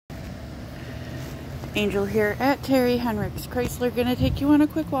Angel here at Terry Henricks Chrysler, going to take you on a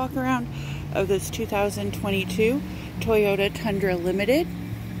quick walk around of this 2022 Toyota Tundra Limited.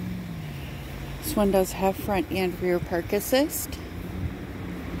 This one does have front and rear park assist.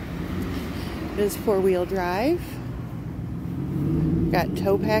 It is four-wheel drive. Got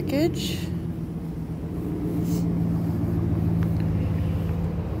tow package.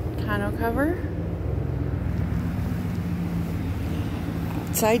 Tonneau cover.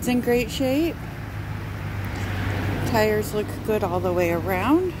 Outside's in great shape. Tires look good all the way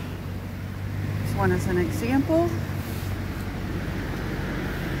around. This one is an example.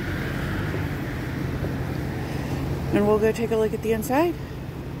 And we'll go take a look at the inside.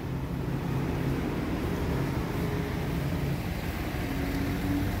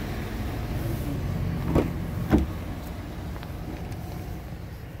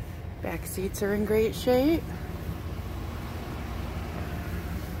 Back seats are in great shape.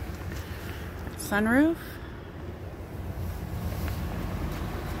 Sunroof.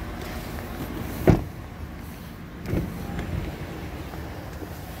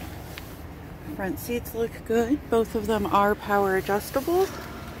 Front seats look good. Both of them are power adjustable.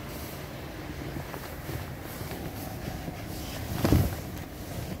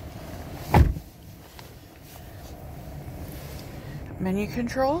 Menu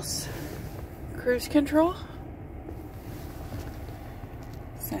controls, cruise control,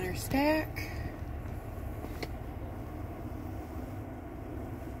 center stack,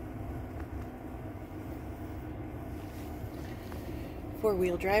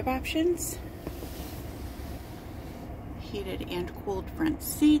 four-wheel drive options, heated and cooled front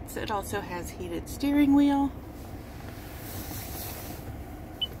seats. It also has heated steering wheel.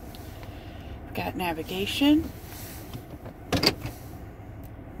 Got navigation,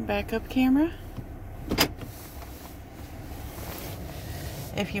 backup camera.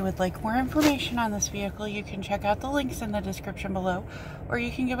 If you would like more information on this vehicle, you can check out the links in the description below, or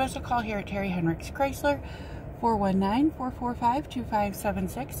you can give us a call here at Terry Henricks Chrysler,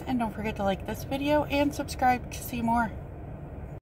 419-445-2576, and don't forget to like this video and subscribe to see more.